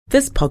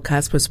This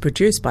podcast was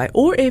produced by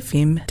OAR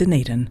FM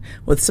Dunedin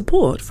with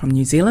support from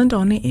New Zealand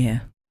On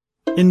Air.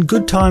 In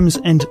good times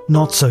and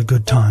not so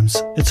good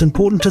times, it's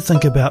important to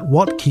think about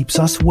what keeps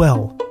us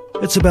well.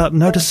 It's about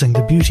noticing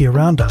the beauty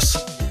around us,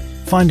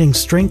 finding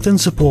strength and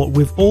support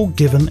we've all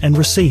given and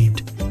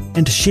received,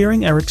 and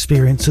sharing our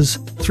experiences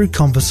through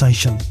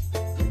conversation.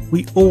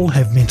 We all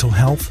have mental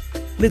health.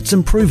 Let's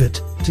improve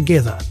it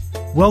together.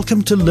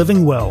 Welcome to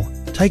Living Well.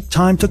 Take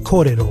time to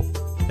Kōrero.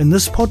 In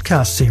this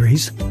podcast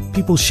series,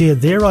 people share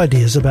their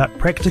ideas about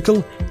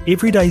practical,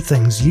 everyday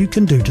things you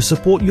can do to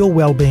support your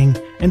well-being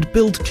and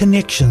build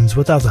connections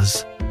with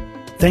others.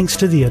 Thanks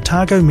to the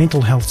Otago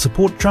Mental Health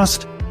Support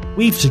Trust,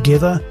 Weave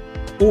Together,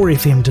 OAR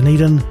FM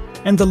Dunedin,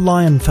 and the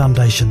Lion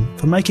Foundation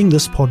for making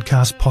this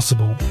podcast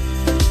possible.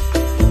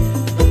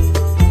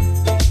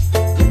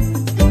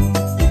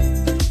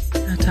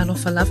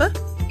 Talofa lava,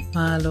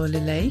 malo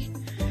lelei,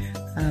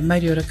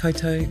 mauri ora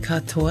koutou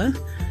katoa,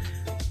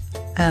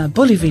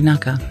 Bolivi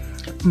Naka.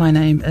 My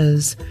name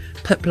is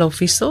Pip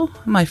Laufiso.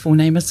 My full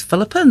name is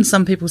Philippa, and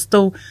some people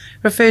still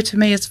refer to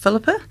me as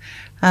Philippa.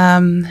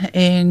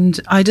 And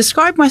I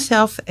describe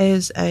myself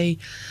as a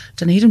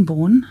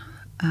Dunedin-born,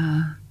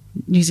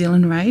 New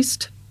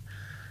Zealand-raised,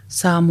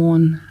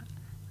 Samoan,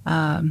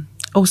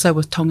 also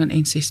with Tongan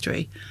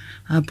ancestry,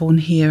 born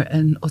here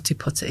in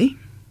Otipoti.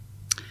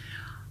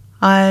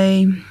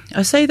 I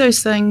say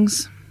those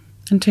things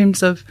in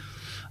terms of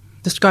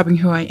describing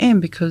who I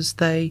am because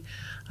they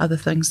are the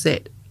things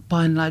that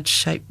by and large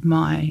shape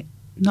my,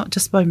 not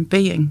just my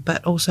being,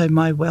 but also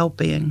my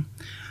well-being.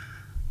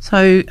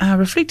 So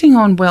reflecting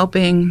on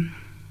well-being,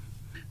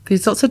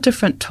 there's lots of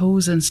different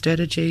tools and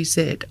strategies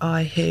that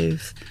I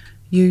have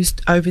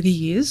used over the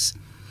years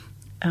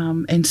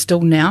and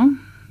still now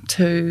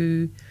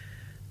to,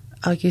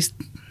 I guess,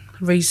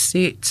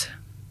 reset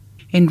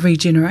and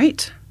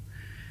regenerate,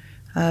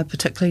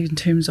 particularly in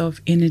terms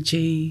of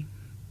energy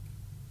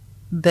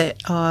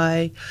that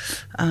I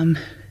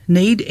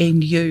need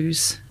and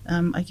use,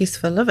 I guess,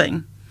 for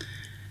living.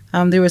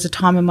 There was a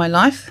time in my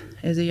life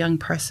as a young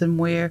person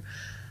where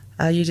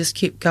you just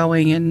kept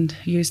going and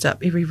used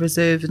up every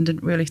reserve and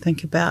didn't really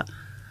think about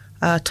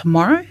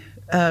tomorrow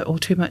or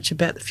too much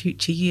about the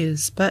future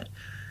years. But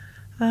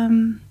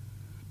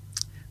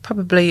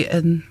probably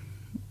in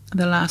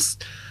the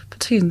last,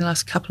 particularly in the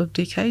last couple of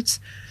decades,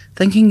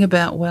 thinking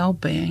about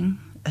well-being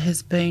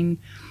has been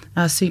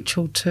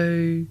essential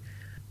to,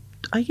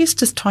 I guess,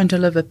 just trying to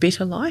live a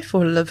better life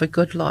or live a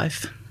good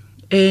life.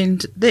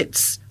 And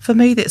that's, for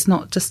me, that's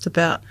not just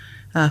about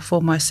for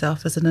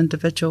myself as an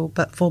individual,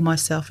 but for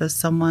myself as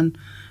someone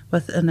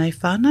within a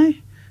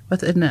whānau,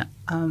 within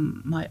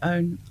my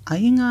own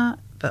ainga,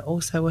 but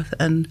also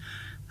within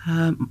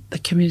the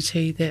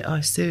community that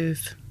I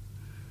serve.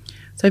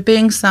 So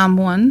being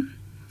Samoan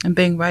and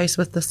being raised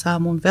with the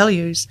Samoan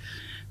values,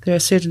 there are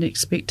certain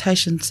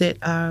expectations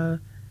that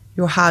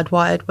you're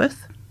hardwired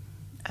with.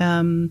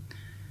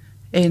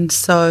 And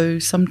so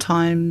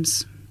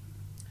sometimes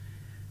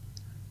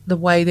the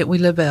way that we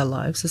live our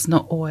lives is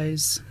not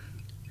always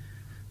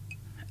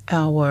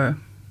our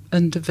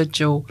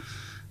individual,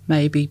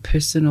 maybe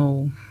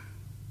personal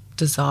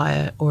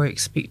desire or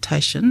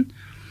expectation.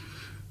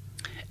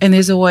 And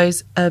there's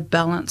always a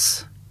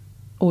balance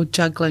or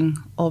juggling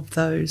of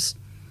those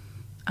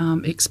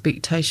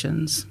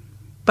expectations,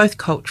 both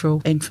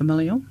cultural and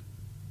familial.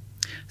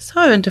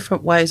 So in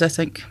different ways, I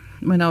think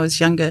when I was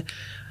younger,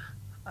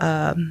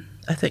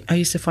 I think I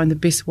used to find the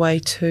best way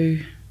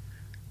to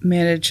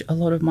manage a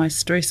lot of my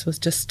stress was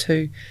just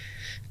to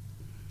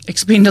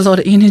expend a lot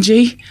of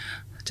energy,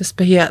 just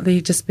be out there,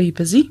 just be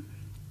busy,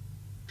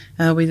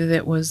 whether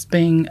that was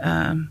playing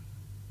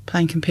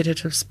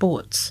competitive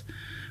sports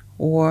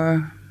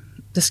or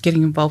just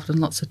getting involved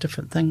in lots of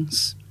different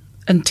things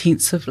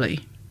intensively.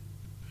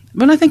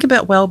 When I think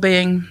about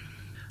well-being,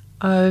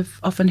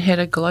 I've often had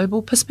a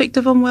global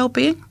perspective on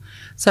well-being,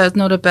 so it's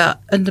not about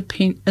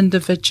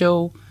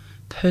individual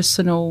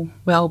personal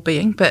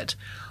well-being, but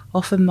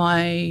often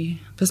my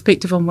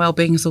perspective on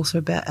well-being is also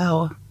about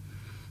our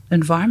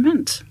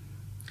environment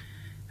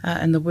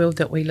and the world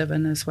that we live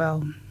in as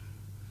well.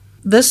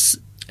 This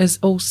is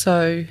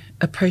also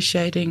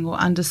appreciating or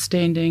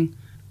understanding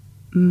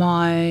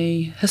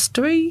my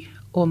history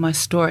or my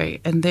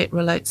story, and that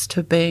relates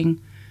to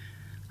being,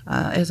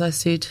 as I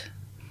said,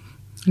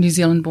 New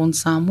Zealand-born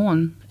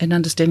Samoan, and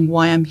understanding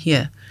why I'm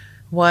here,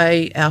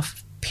 why our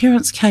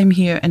parents came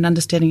here, and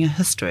understanding our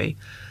history.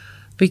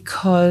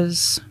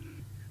 Because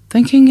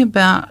thinking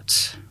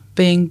about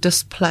being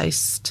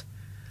displaced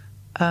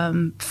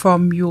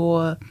from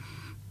your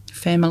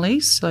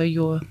families, so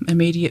your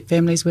immediate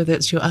families, whether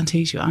it's your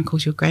aunties, your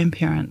uncles, your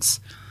grandparents,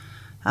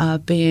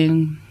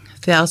 being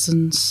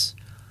thousands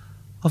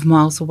of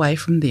miles away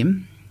from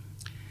them,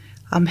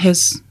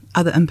 has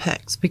other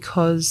impacts,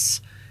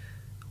 because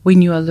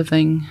when you are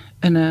living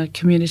in a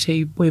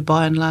community where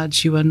by and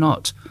large you are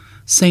not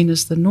seen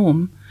as the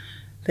norm,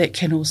 that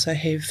can also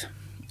have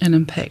an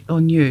impact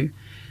on you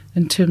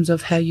in terms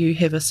of how you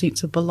have a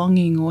sense of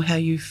belonging or how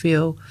you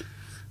feel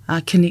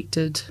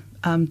connected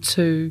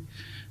to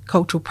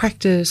cultural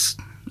practice,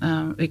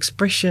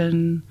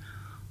 expression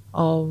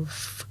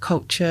of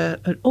culture,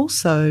 and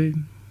also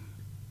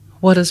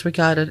what is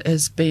regarded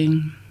as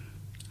being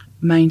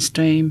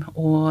mainstream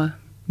or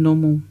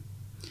normal.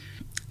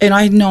 And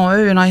I know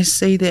and I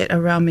see that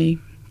around me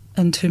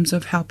in terms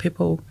of how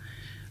people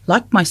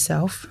like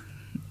myself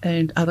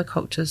and other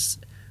cultures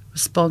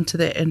respond to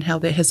that and how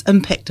that has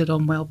impacted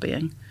on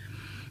well-being.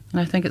 And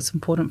I think it's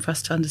important for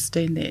us to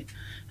understand that.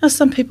 Now,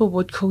 some people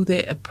would call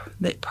that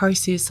that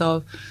process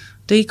of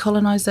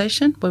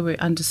decolonisation, where we're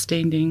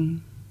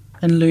understanding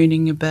and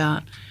learning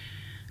about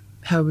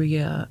how we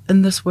are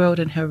in this world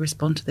and how we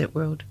respond to that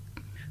world.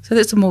 So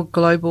that's a more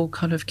global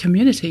kind of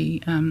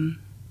community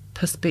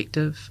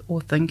perspective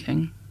or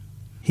thinking.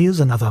 Here's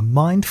another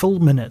Mindful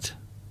Minute.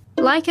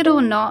 Like it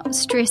or not,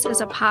 stress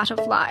is a part of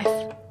life.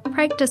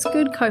 Practice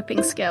good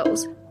coping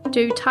skills.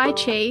 Do Tai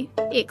Chi,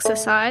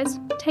 exercise,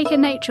 take a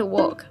nature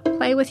walk,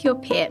 play with your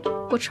pet,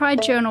 or try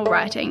journal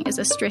writing as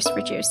a stress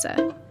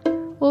reducer.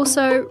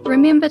 Also,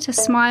 remember to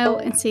smile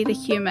and see the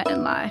humour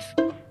in life.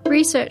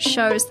 Research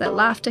shows that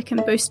laughter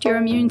can boost your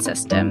immune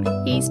system,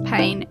 ease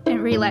pain,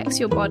 and relax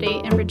your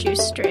body and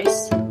reduce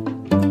stress.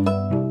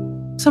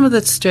 Some of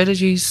the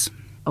strategies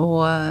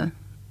or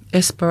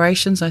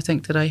aspirations I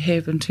think that I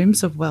have in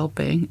terms of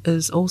well-being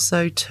is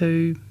also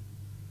to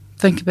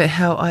think about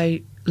how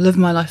I live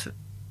my life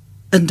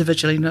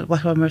individually, not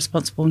what I'm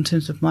responsible in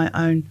terms of my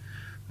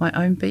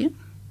own being.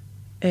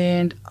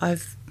 And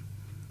I've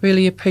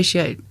really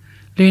appreciate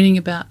learning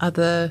about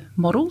other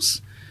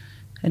models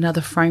and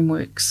other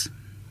frameworks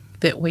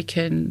that we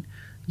can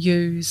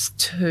use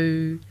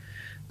to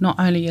not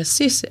only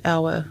assess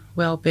our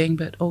well-being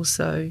but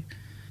also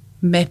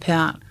map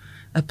out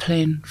a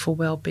plan for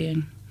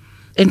well-being.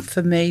 And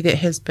for me, there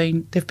have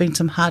been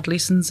some hard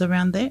lessons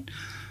around that.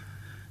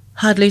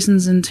 Hard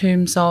lessons in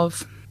terms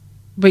of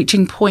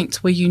reaching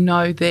points where you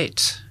know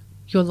that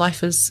your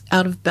life is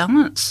out of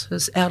balance,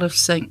 is out of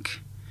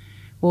sync,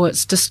 or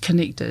it's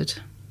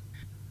disconnected.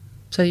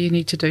 So you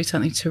need to do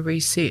something to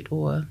reset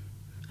or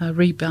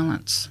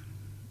rebalance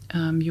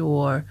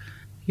your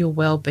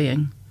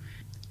well-being.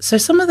 So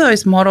some of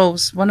those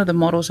models, one of the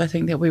models I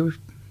think that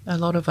a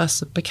lot of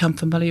us have become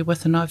familiar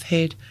with, and I've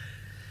had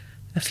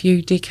a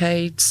few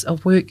decades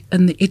of work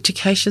in the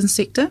education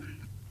sector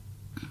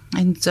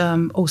and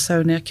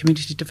also in our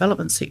community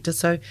development sector.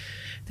 So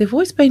there have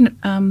always been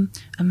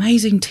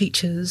amazing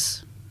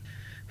teachers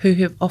who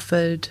have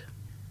offered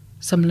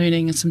some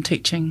learning and some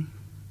teaching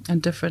in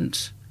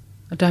different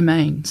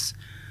domains.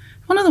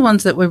 One of the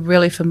ones that we're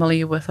really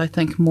familiar with, I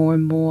think, more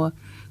and more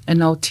in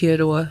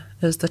Aotearoa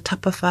is the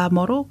tapawhā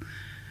model,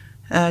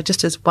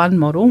 just as one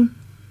model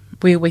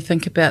where we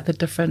think about the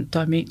different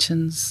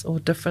dimensions or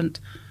different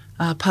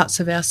parts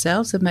of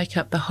ourselves that make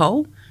up the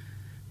whole.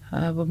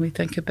 When we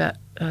think about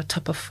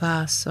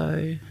tapawhā,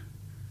 so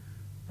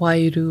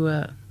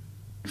wairua,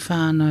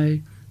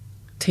 whānau,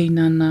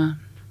 tinana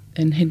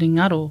and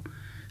hinengaro,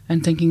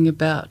 and thinking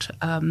about,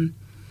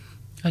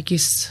 I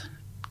guess,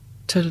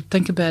 to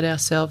think about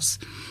ourselves,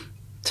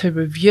 to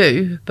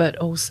review, but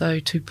also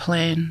to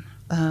plan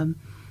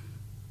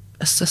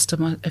a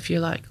system, if you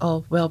like,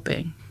 of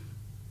well-being.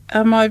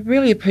 I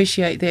really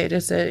appreciate that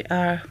as they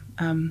are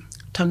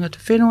tangata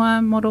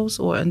whenua models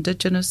or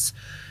indigenous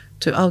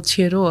to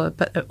Aotearoa,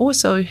 but it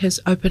also has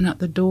opened up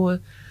the door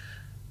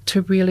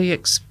to really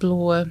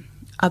explore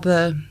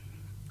other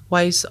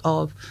ways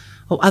of,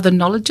 or other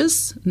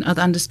knowledges and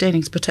other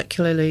understandings,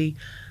 particularly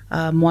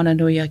moana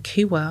nui a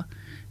kiwa,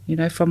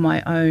 from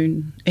my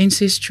own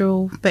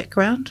ancestral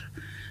background,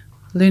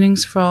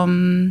 learnings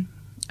from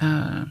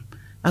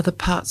other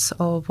parts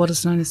of what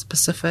is known as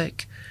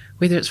Pacific,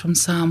 whether it's from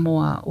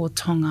Samoa or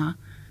Tonga,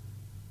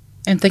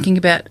 and thinking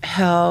about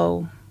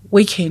how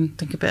we can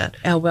think about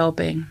our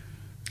well-being.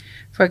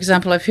 For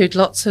example, I've heard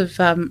lots of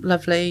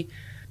lovely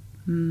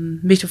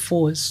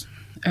metaphors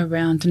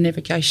around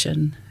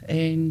navigation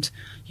and,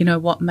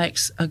 what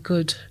makes a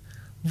good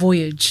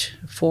voyage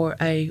for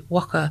a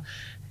waka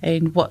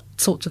and what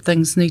sorts of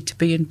things need to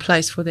be in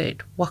place for that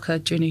waka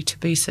journey to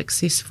be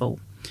successful.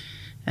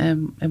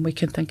 And we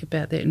can think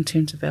about that in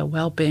terms of our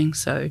well-being.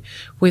 So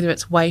whether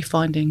it's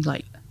wayfinding,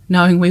 like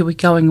knowing where we're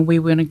going and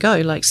where we're going to go,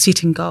 like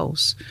setting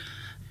goals,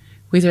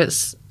 whether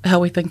it's how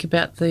we think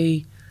about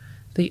the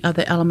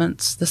other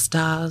elements, the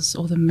stars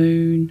or the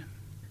moon,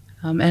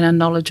 and our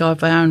knowledge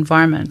of our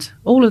environment,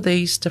 all of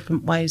these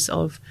different ways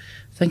of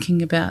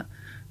thinking about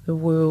the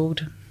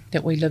world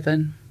that we live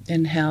in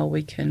and how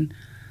we can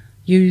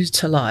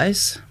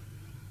utilise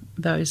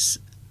those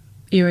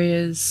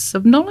areas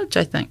of knowledge,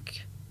 I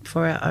think,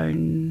 for our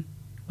own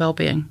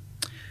well-being.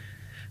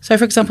 So,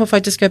 for example, if I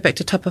just go back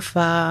to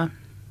tapawhā,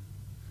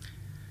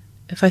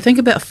 if I think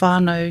about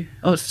whānau,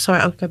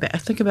 I'll go back. I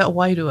think about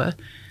wairua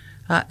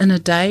in a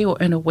day or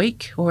in a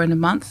week or in a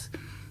month.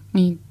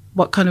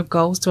 What kind of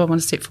goals do I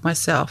want to set for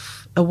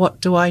myself? Or what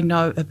do I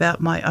know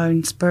about my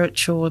own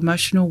spiritual,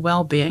 emotional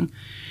well-being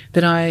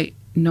that I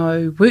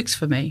know works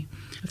for me?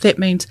 If that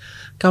means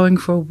going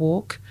for a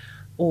walk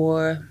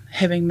or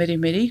having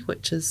miri,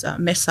 which is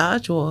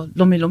massage, or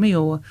lumi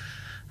or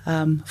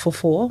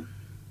fofo,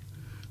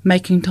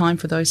 making time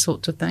for those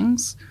sorts of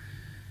things.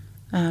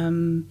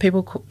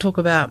 People talk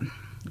about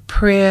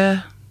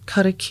prayer,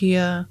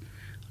 karakia,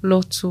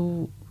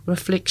 lotu,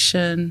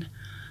 reflection,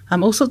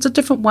 all sorts of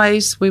different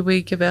ways where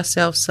we give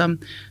ourselves some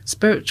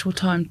spiritual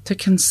time to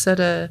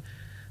consider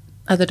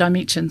other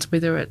dimensions,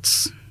 whether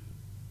it's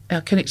our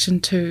connection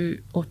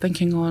to or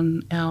thinking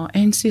on our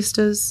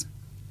ancestors,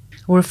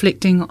 or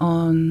reflecting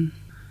on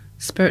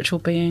spiritual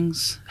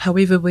beings,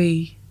 however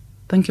we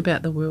think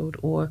about the world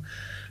or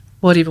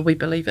whatever we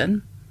believe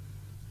in.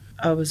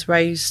 I was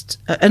raised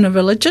in a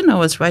religion. I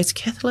was raised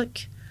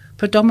Catholic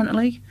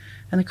predominantly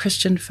in the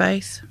Christian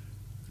faith,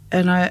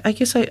 and I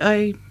guess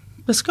I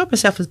describe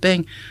myself as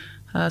being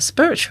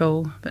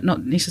spiritual but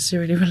not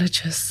necessarily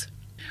religious.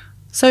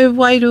 So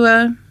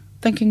wairua,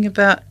 thinking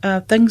about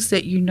things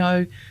that you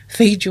know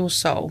feed your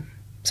soul.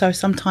 So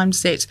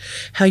sometimes that's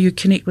how you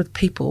connect with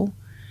people,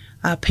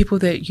 people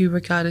that you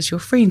regard as your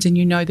friends, and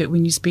you know that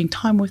when you spend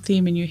time with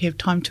them and you have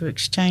time to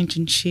exchange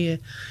and share,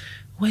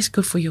 always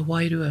good for your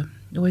wairua,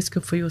 always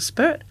good for your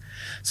spirit.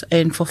 So,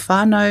 and for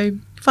whānau,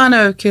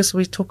 of course,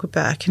 we talk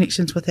about our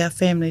connections with our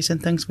families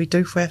and things we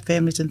do for our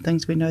families and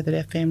things we know that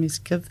our families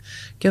give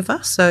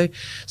us. So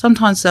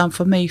sometimes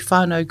for me,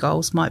 whānau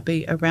goals might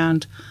be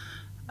around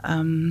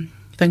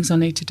things I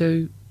need to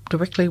do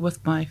directly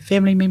with my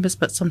family members,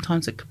 but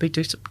sometimes it could be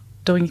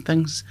doing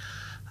things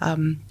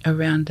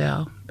around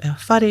our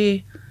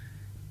whare,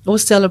 or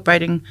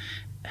celebrating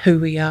who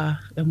we are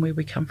and where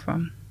we come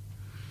from.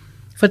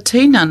 For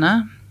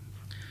tinana,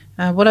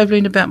 what I've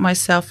learned about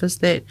myself is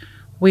that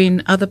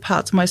when other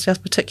parts of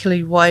myself,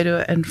 particularly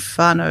wairua and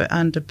whānau, are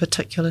under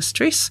particular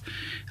stress,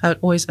 it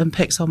always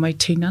impacts on my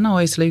tinana. I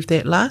always leave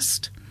that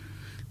last.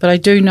 But I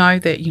do know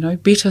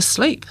that, better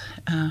sleep,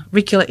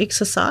 regular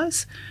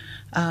exercise,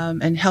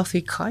 and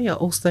healthy kai are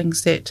all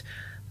things that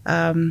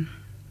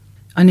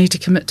I need to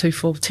commit to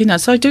for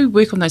tinana. So I do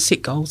work on those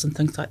set goals and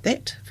things like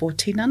that for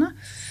tinana.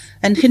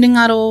 And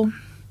hinengaro,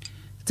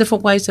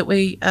 different ways that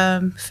we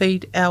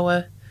feed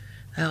our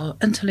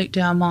intellect,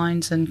 our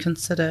minds, and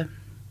consider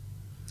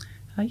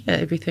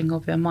everything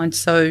of our minds.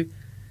 So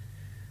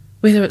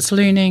whether it's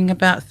learning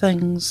about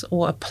things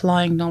or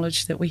applying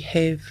knowledge that we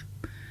have,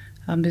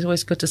 it's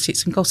always good to set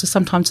some goals. So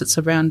sometimes it's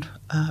around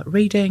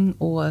reading,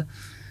 or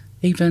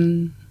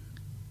even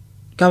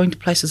going to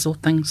places or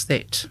things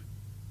that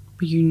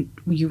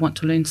you want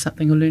to learn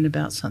something or learn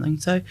about something.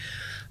 So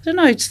I don't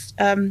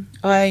know,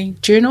 I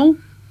journal,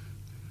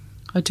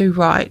 I do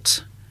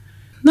write,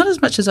 not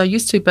as much as I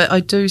used to, but I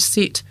do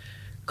set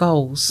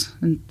goals,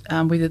 and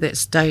whether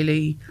that's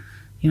daily,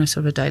 sort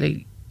of a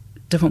daily,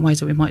 different ways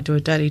that we might do a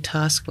daily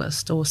task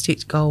list, or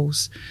set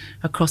goals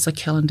across a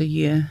calendar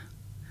year.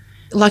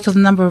 Like a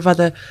number of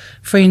other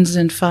friends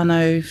and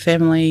whānau,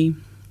 family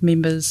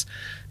members,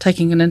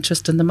 taking an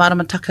interest in the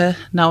maramataka,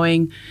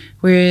 knowing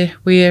where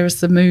is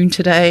the moon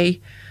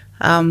today,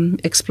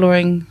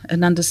 exploring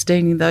and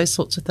understanding those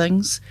sorts of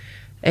things,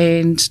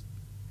 and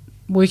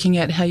working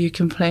out how you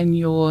can plan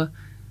your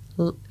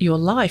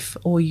life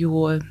or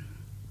your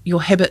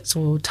habits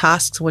or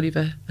tasks or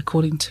whatever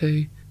according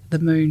to the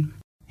moon.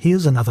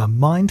 Here's another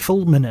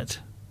Mindful Minute.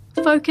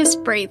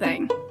 Focused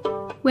breathing.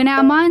 When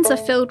our minds are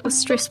filled with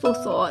stressful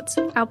thoughts,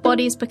 our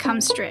bodies become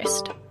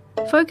stressed.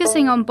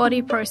 Focusing on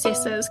body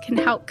processes can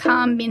help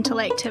calm mental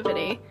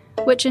activity,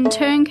 which in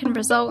turn can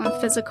result in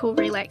physical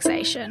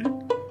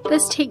relaxation.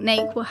 This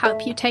technique will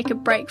help you take a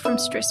break from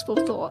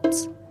stressful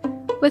thoughts.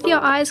 With your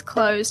eyes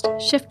closed,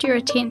 shift your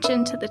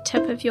attention to the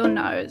tip of your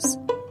nose.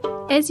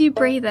 As you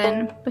breathe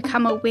in,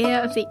 become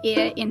aware of the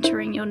air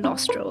entering your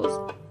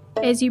nostrils.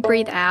 As you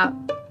breathe out,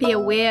 be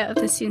aware of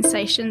the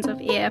sensations of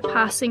air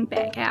passing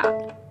back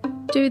out.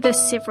 Do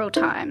this several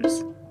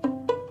times.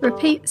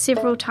 Repeat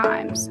several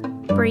times.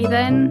 Breathe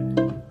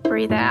in,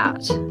 breathe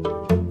out,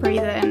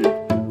 breathe in,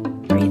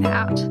 breathe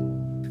out.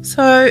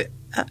 So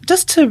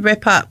just to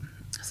wrap up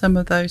some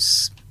of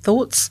those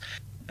thoughts,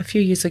 a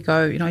few years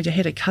ago, I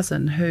had a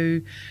cousin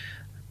who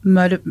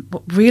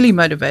really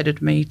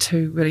motivated me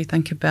to really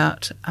think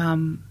about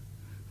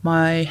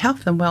my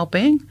health and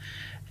well-being,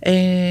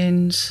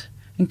 and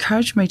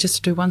encouraged me just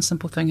to do one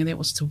simple thing, and that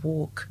was to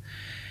walk,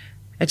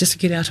 and just to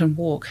get out and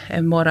walk.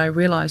 And what I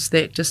realised,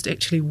 that just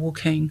actually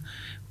walking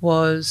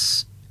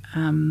was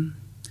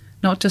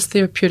not just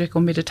therapeutic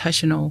or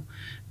meditational,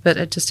 but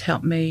it just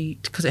helped me,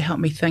 because it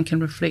helped me think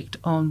and reflect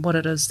on what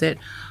it is that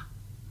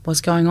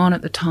was going on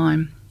at the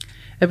time.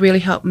 It really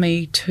helped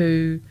me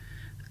to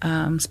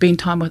spend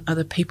time with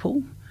other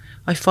people.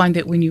 I find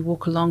that when you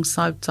walk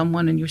alongside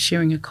someone and you're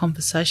sharing a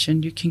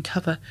conversation, you can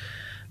cover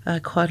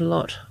quite a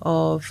lot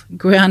of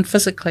ground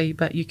physically,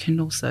 but you can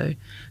also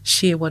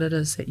share what it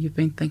is that you've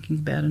been thinking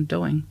about and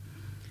doing.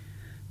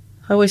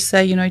 I always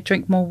say,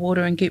 drink more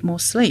water and get more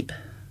sleep.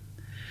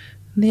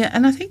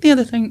 And I think the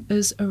other thing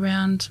is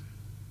around,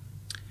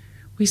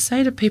 we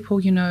say to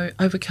people,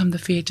 overcome the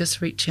fear,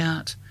 just reach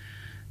out.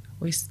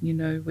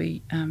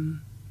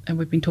 And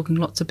we've been talking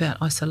lots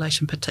about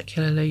isolation,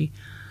 particularly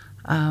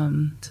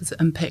to the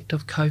impact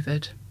of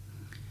COVID.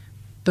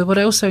 But what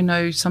I also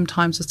know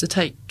sometimes is to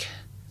take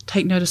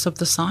notice of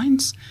the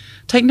signs.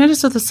 Take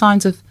notice of the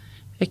signs of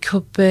It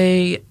could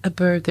be a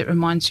bird that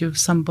reminds you of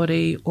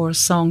somebody, or a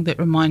song that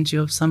reminds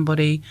you of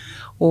somebody,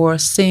 or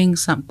seeing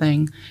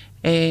something,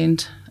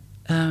 and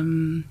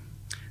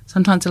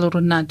sometimes a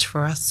little nudge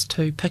for us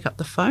to pick up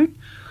the phone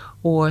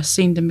or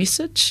send a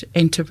message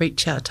and to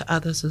reach out to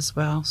others as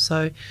well.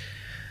 So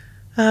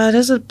it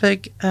is a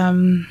big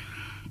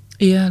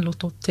ia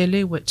loto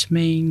tele, which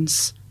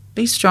means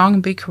be strong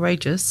and be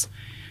courageous.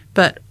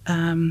 But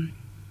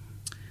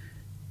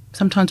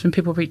sometimes when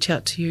people reach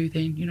out to you,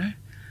 then,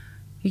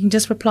 you can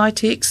just reply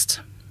text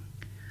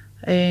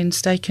and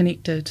stay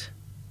connected.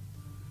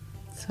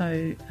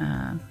 So,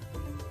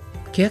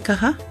 kia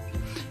kaha,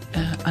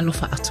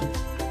 alofa atu.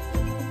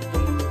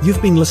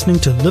 You've been listening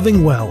to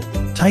Living Well.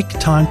 Take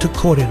time to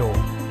kōrero.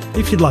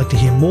 If you'd like to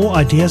hear more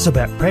ideas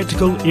about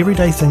practical,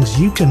 everyday things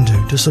you can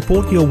do to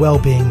support your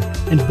well-being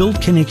and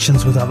build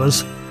connections with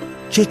others,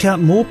 check out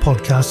more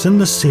podcasts in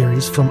this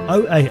series from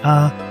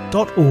oar.org.nz.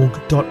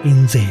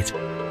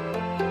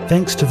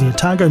 Thanks to the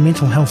Otago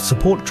Mental Health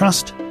Support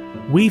Trust,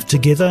 Weave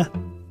Together,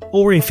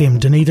 OAR FM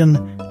Dunedin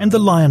and the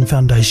Lion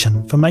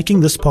Foundation for making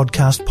this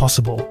podcast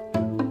possible.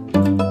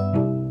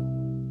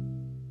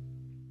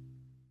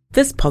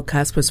 This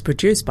podcast was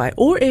produced by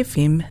OAR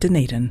FM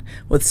Dunedin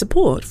with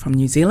support from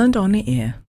New Zealand On Air.